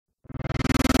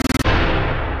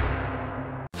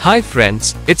Hi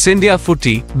friends, it's India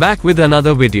Footy, back with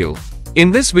another video. In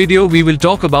this video we will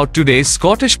talk about today's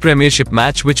Scottish Premiership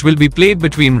match which will be played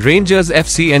between Rangers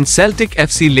FC and Celtic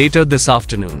FC later this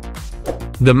afternoon.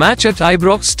 The match at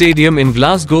Ibrox Stadium in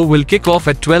Glasgow will kick off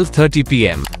at 12:30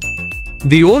 p.m.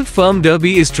 The Old Firm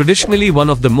Derby is traditionally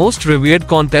one of the most revered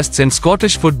contests in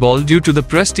Scottish football due to the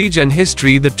prestige and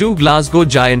history the two Glasgow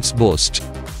Giants boast.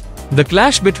 The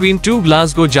clash between two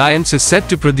Glasgow Giants is set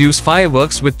to produce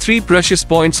fireworks with 3 precious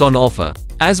points on offer,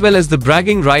 as well as the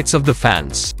bragging rights of the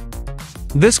fans.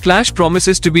 This clash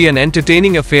promises to be an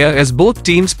entertaining affair as both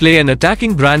teams play an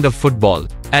attacking brand of football,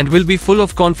 and will be full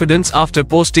of confidence after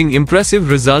posting impressive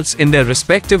results in their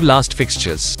respective last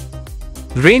fixtures.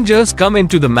 Rangers come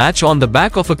into the match on the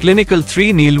back of a clinical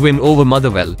 3-0 win over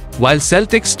Motherwell, while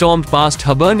Celtic stormed past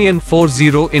Hibernian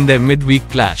 4-0 in their midweek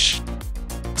clash.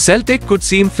 Celtic could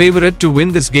seem favourite to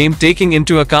win this game taking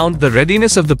into account the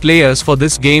readiness of the players for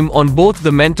this game on both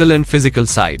the mental and physical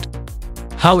side.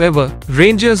 However,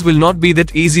 Rangers will not be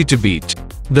that easy to beat.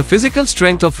 The physical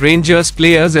strength of Rangers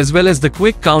players as well as the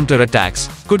quick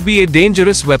counter-attacks could be a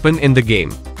dangerous weapon in the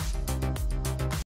game.